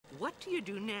do you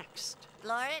do next?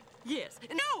 Floor it? Yes.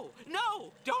 No,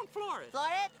 no, don't floor it. Floor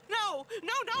it? No,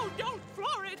 no, no, don't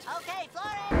floor it. Okay,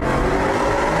 floor it.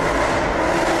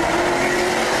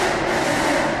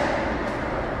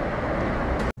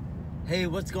 Hey,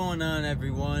 what's going on,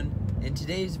 everyone? In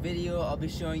today's video, I'll be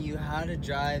showing you how to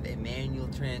drive a manual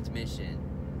transmission.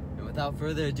 And without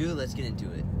further ado, let's get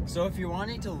into it. So if you're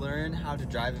wanting to learn how to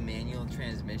drive a manual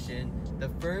transmission, the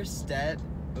first step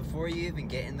before you even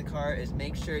get in the car is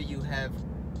make sure you have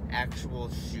actual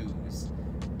shoes.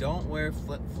 Don't wear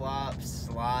flip-flops,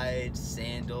 slides,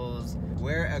 sandals.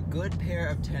 Wear a good pair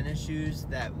of tennis shoes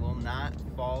that will not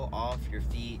fall off your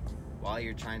feet while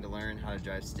you're trying to learn how to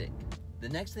drive stick. The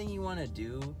next thing you want to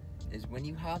do is when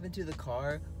you hop into the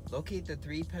car, locate the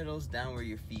 3 pedals down where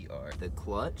your feet are. The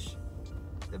clutch,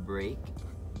 the brake,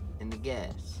 and the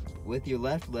gas. With your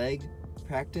left leg,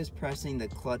 practice pressing the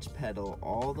clutch pedal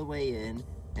all the way in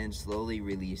and slowly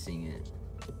releasing it.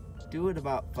 Do it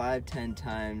about 5-10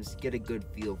 times, get a good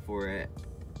feel for it.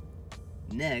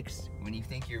 Next, when you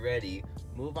think you're ready,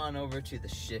 move on over to the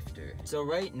shifter. So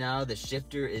right now the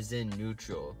shifter is in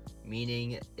neutral,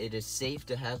 meaning it is safe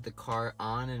to have the car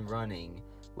on and running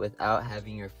without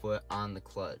having your foot on the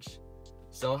clutch.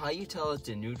 So how you tell it's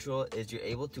in neutral is you're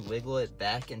able to wiggle it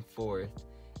back and forth,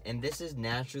 and this is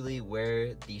naturally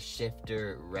where the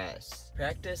shifter rests.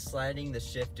 Practice sliding the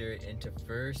shifter into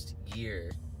first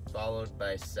gear followed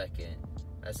by second.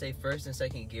 I say first and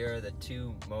second gear are the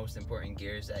 2 most important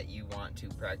gears that you want to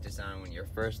practice on when you're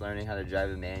first learning how to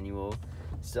drive a manual.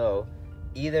 So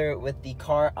either with the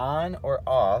car on or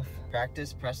off,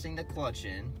 practice pressing the clutch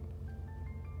in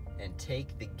and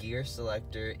take the gear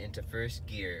selector into first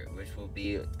gear, which will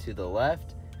be to the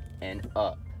left and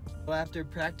up. So after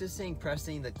practicing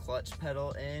pressing the clutch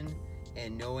pedal in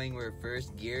and knowing where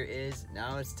first gear is,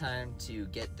 now it's time to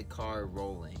get the car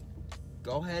rolling.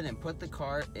 Go ahead and put the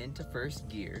car into first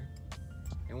gear.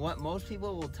 And what most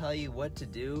people will tell you what to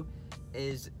do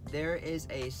is there is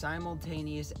a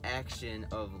simultaneous action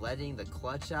of letting the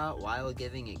clutch out while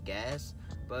giving it gas.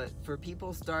 But for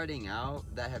people starting out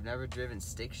that have never driven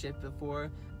stick shift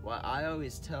before, what I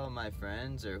always tell my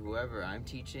friends or whoever I'm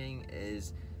teaching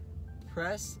is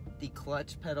press the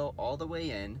clutch pedal all the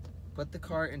way in, put the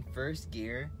car in first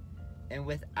gear, and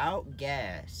without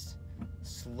gas,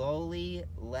 slowly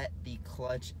let the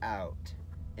clutch out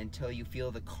until you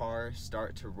feel the car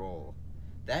start to roll.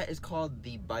 That is called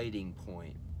the biting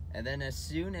point. And then as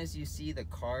soon as you see the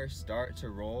car start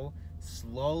to roll,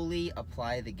 slowly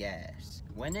apply the gas.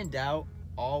 When in doubt,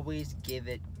 always give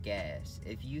it gas.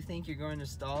 If you think you're going to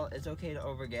stall, it's okay to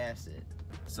overgas it.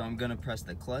 So I'm gonna press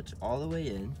the clutch all the way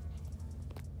in,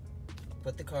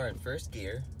 put the car in first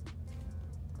gear,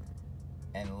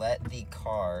 and let the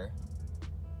car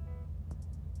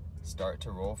start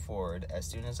to roll forward as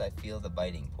soon as I feel the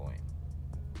biting point.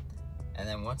 And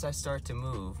then once I start to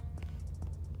move,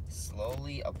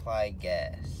 slowly apply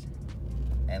gas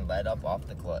and let up off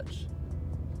the clutch.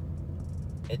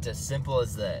 It's as simple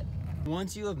as that.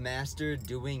 Once you have mastered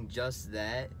doing just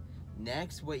that,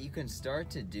 next what you can start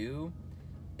to do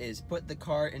is put the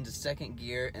car into second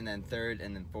gear and then third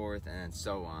and then fourth and then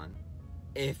so on,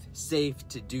 if safe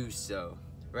to do so.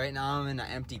 Right now I'm in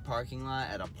an empty parking lot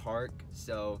at a park,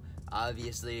 so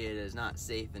obviously it is not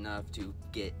safe enough to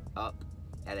get up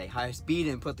at a high speed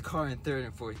and put the car in third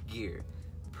and fourth gear.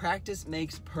 Practice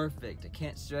makes perfect. I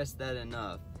can't stress that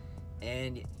enough.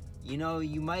 And you know,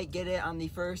 you might get it on the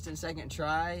first and second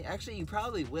try. Actually, you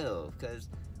probably will, because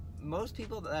most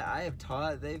people that I have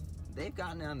taught, they've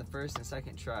gotten it on the first and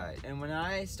second try. And when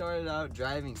I started out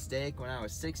driving stick when I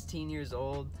was 16 years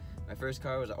old, my first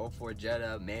car was a 04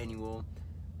 Jetta manual.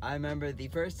 I remember the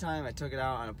first time I took it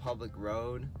out on a public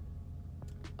road,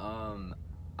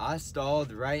 I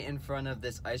stalled right in front of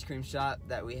this ice cream shop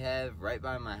that we have right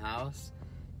by my house,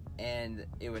 and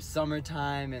it was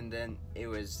summertime, and then it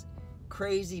was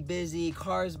crazy busy,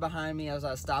 cars behind me. I was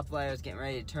at a stoplight, I was getting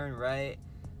ready to turn right,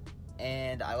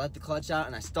 and I let the clutch out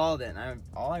and I stalled it, and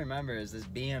all I remember is this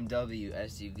BMW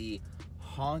SUV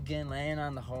honking, laying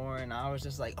on the horn. I was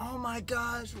just like, oh my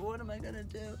gosh, what am I gonna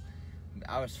do?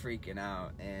 I was freaking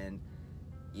out, and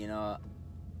you know,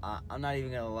 I'm not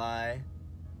even gonna lie,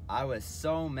 I was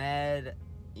so mad.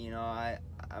 You know, I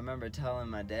remember telling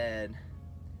my dad,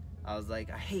 I was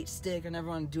like, I hate stick, I never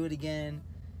want to do it again.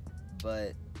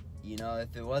 But you know,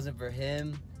 if it wasn't for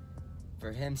him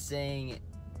saying,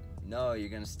 no, you're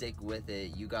gonna stick with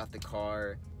it, you got the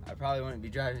car, I probably wouldn't be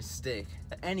driving stick.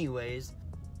 But anyways,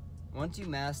 once you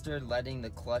mastered letting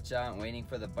the clutch out and waiting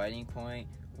for the biting point,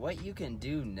 what you can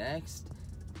do next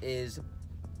is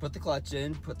put the clutch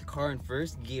in, put the car in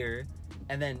first gear,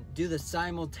 and then do the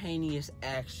simultaneous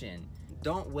action.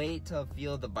 don't wait to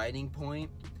feel the biting point.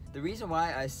 The reason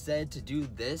why I said to do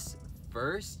this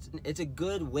first, it's a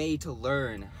good way to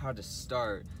learn how to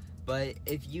start. But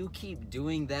if you keep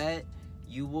doing that,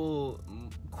 you will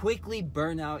quickly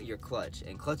burn out your clutch,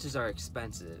 and clutches are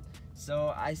expensive.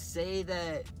 So I say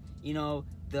that, you know,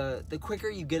 the quicker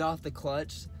you get off the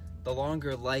clutch, the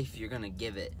longer life you're gonna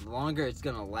give it, the longer it's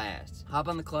gonna last. Hop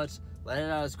on the clutch, let it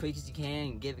out as quick as you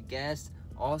can, and give it gas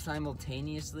all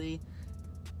simultaneously.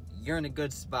 You're in a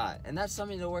good spot, and that's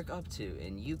something to work up to,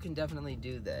 and you can definitely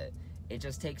do that. It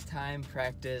just takes time,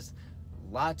 practice,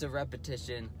 lots of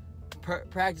repetition.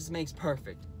 Practice makes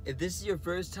perfect. If this is your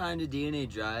first time to DNA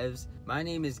Drives, my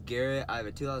name is Garrett. I have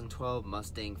a 2012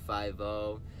 Mustang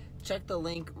 5.0. Check the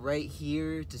link right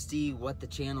here to see what the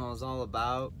channel is all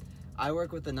about. I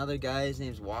work with another guy, his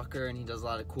name's Walker, and he does a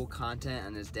lot of cool content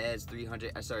on his dad's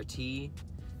 300 SRT.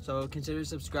 So consider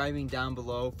subscribing down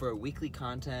below for weekly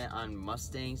content on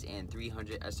Mustangs and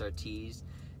 300 SRTs.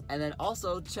 And then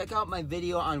also check out my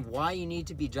video on why you need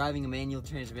to be driving a manual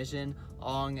transmission,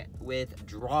 along with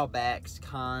drawbacks,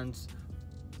 cons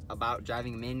about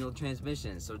driving a manual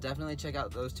transmission. So definitely check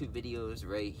out those 2 videos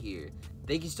right here.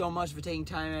 Thank you so much for taking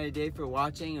time out of your day for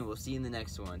watching, and we'll see you in the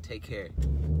next one. Take care.